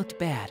 But it looked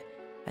bad.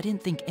 I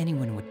didn't think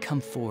anyone would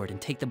come forward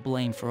and take the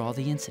blame for all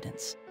the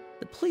incidents.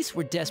 The police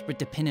were desperate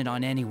to pin it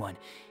on anyone.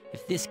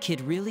 If this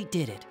kid really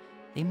did it,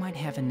 they might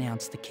have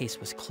announced the case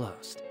was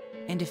closed.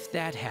 And if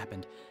that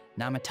happened,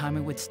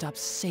 Namatame would stop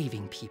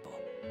saving people.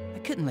 I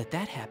couldn't let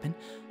that happen,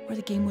 or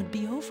the game would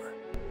be over.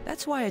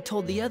 That's why I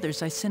told the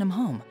others I sent him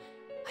home.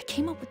 I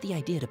came up with the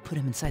idea to put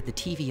him inside the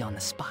TV on the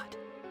spot.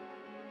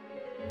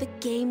 The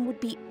game would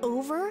be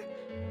over?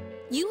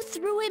 You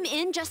threw him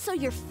in just so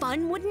your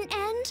fun wouldn't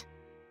end?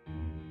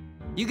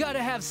 You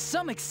gotta have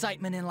some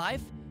excitement in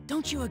life,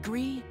 don't you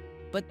agree?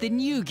 But then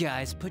you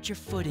guys put your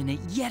foot in it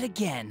yet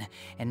again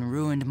and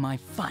ruined my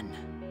fun.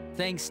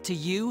 Thanks to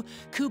you,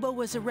 Kubo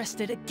was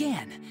arrested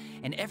again,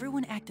 and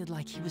everyone acted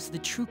like he was the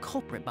true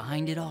culprit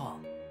behind it all.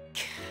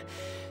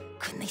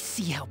 Couldn't they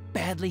see how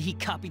badly he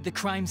copied the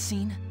crime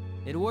scene?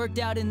 It worked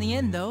out in the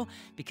end, though,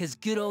 because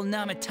good old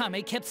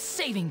Namatame kept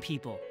saving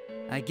people.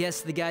 I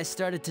guess the guy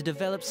started to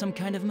develop some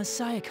kind of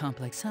messiah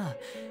complex, huh?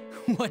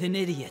 What an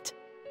idiot.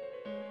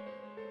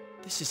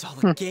 This is all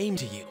a game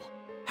to you.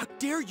 How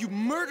dare you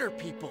murder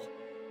people?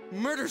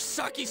 Murder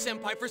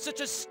Saki-senpai for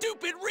such a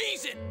stupid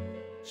reason!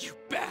 You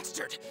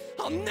bastard!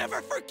 I'll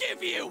never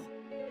forgive you!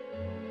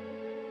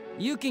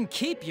 You can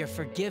keep your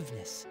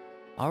forgiveness.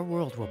 Our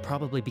world will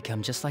probably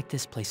become just like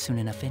this place soon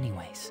enough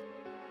anyways.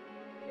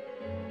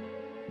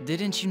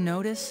 Didn't you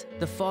notice?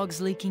 The fog's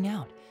leaking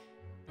out.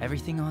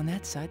 Everything on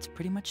that side's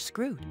pretty much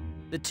screwed.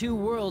 The two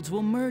worlds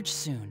will merge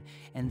soon,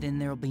 and then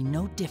there'll be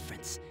no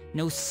difference,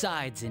 no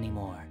sides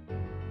anymore.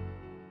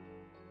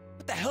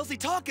 What the hell's he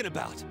talking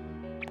about?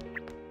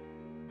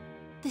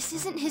 This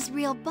isn't his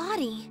real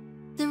body.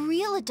 The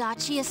real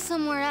Adachi is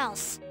somewhere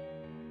else.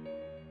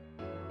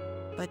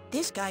 But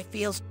this guy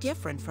feels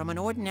different from an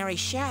ordinary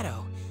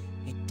shadow.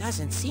 It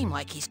doesn't seem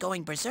like he's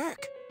going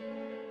berserk.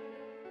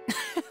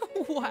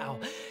 Wow,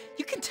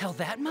 you can tell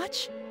that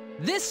much?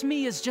 This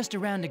me is just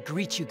around to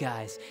greet you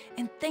guys,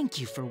 and thank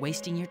you for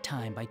wasting your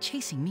time by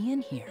chasing me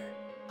in here.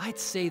 I'd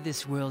say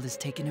this world has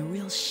taken a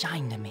real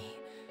shine to me.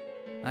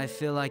 I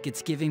feel like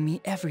it's giving me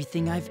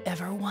everything I've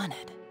ever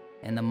wanted,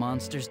 and the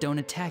monsters don't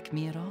attack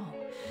me at all.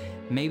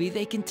 Maybe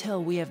they can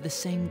tell we have the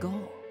same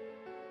goal.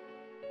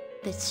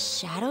 The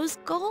Shadow's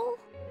goal?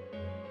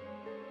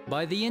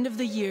 By the end of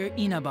the year,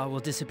 Inaba will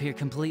disappear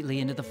completely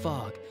into the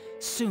fog.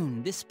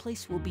 Soon, this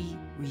place will be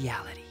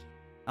reality.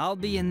 I'll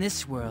be in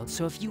this world,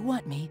 so if you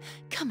want me,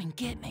 come and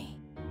get me.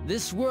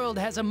 This world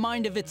has a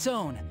mind of its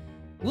own.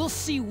 We'll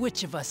see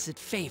which of us it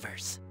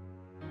favors.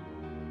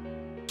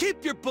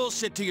 Keep your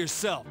bullshit to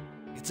yourself.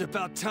 It's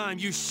about time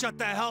you shut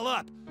the hell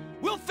up.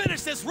 We'll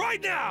finish this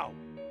right now!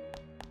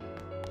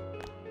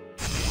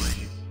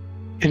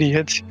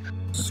 Idiots.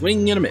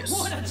 Swing and a miss.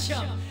 What a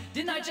chump!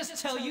 Didn't I just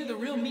tell you the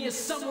real me is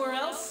somewhere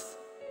else?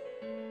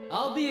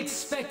 I'll be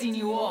expecting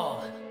you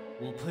all.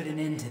 We'll put an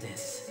end to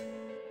this.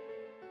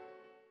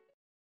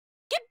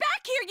 Get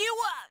back here, you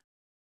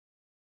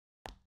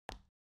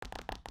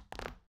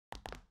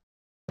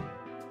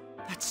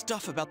That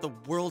stuff about the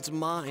world's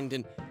mind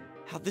and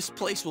how this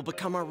place will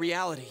become our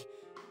reality.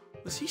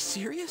 Was he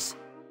serious?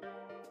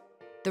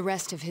 The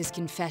rest of his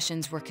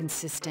confessions were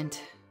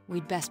consistent.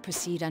 We'd best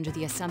proceed under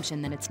the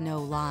assumption that it's no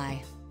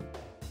lie.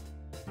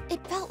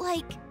 It felt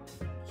like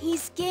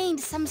he's gained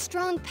some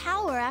strong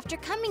power after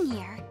coming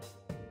here.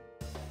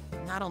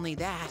 Not only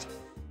that,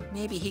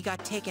 maybe he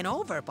got taken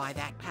over by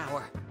that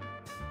power.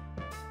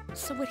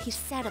 So what he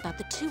said about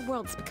the two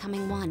worlds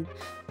becoming one,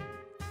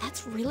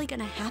 that's really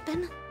gonna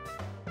happen?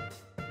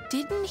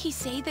 Didn't he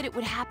say that it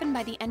would happen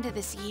by the end of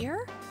this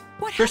year?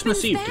 What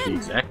Christmas Eve,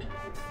 happens to be then? exact.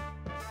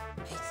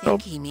 I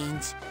think he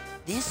means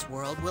this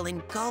world will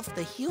engulf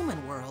the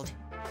human world.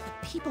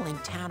 The people in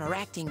town are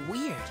acting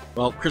weird.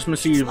 Well,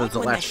 Christmas Eve Like is the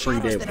when last free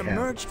day shadows we that have.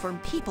 emerged from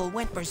people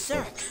went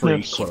berserk. Free,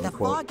 If quote the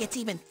unquote. fog gets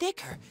even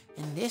thicker,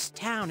 and this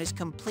town is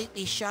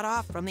completely shut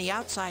off from the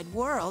outside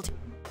world,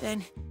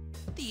 then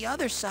the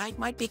other side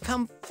might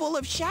become full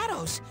of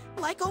shadows,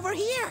 like over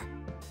here.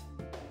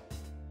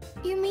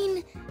 You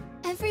mean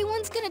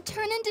everyone's gonna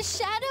turn into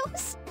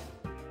shadows?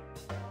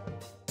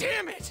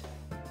 Damn it!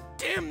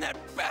 Damn that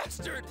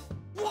bastard!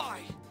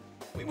 Why?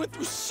 We went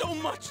through so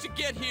much to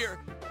get here,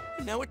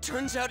 and now it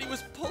turns out he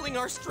was pulling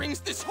our strings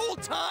this whole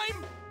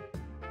time?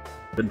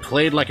 Been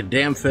played like a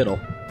damn fiddle.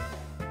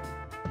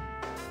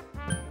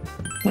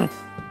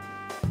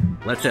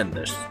 Let's end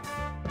this.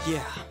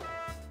 Yeah.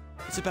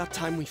 It's about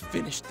time we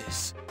finish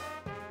this.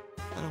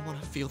 I don't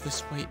want to feel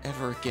this way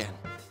ever again.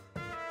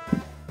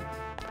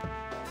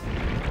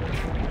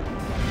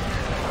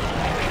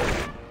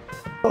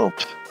 Oh.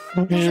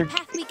 There's a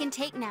path we can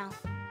take now.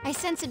 I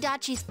sense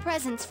Adachi's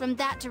presence from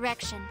that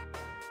direction.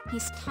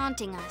 He's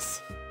taunting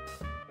us.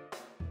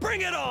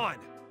 Bring it on!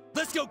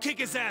 Let's go kick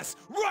his ass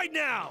right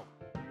now!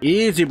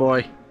 Easy,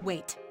 boy.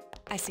 Wait.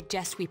 I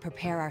suggest we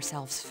prepare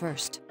ourselves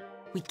first.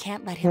 We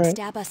can't let him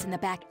stab us in the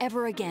back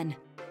ever again.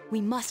 We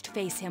must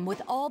face him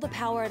with all the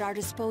power at our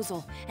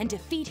disposal and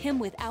defeat him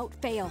without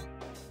fail.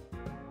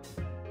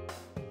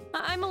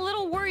 I'm a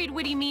little worried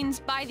what he means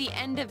by the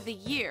end of the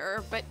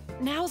year, but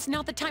now's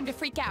not the time to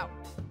freak out.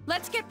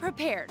 Let's get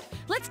prepared.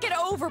 Let's get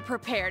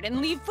over-prepared and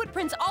leave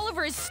footprints all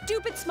over his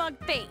stupid, smug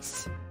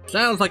face.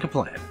 Sounds like a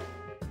plan.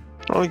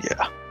 Oh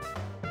yeah.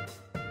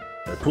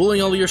 By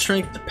pooling all your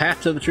strength, the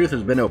path to the truth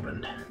has been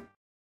opened.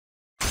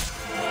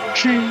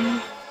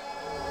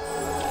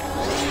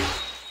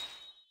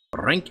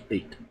 Rank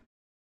 8.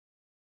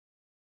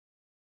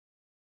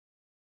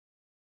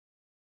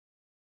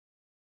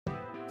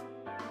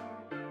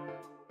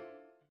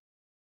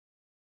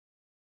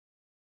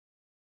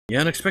 The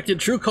unexpected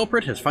true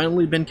culprit has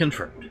finally been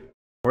confirmed.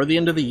 Before the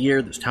end of the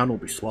year, this town will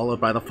be swallowed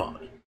by the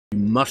fog. You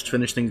must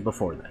finish things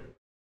before then.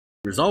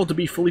 Resolve to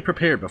be fully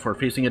prepared before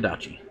facing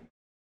Adachi.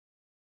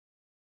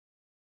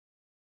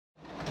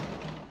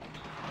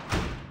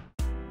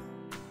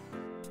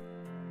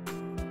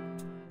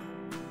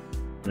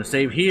 I'm gonna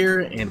save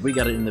here, and we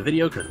got it in the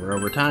video because we're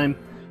over time.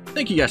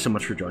 Thank you guys so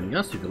much for joining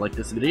us. If you like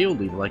this video,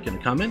 leave a like and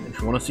a comment. If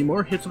you want to see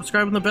more, hit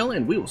subscribe on the bell,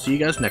 and we will see you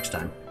guys next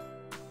time.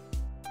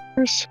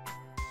 Yes.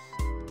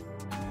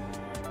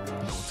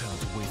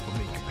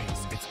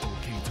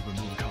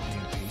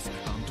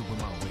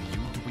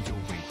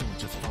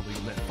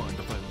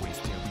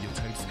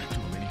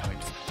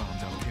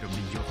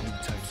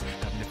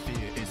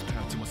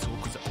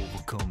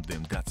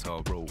 That's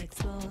our role.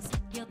 Exposed.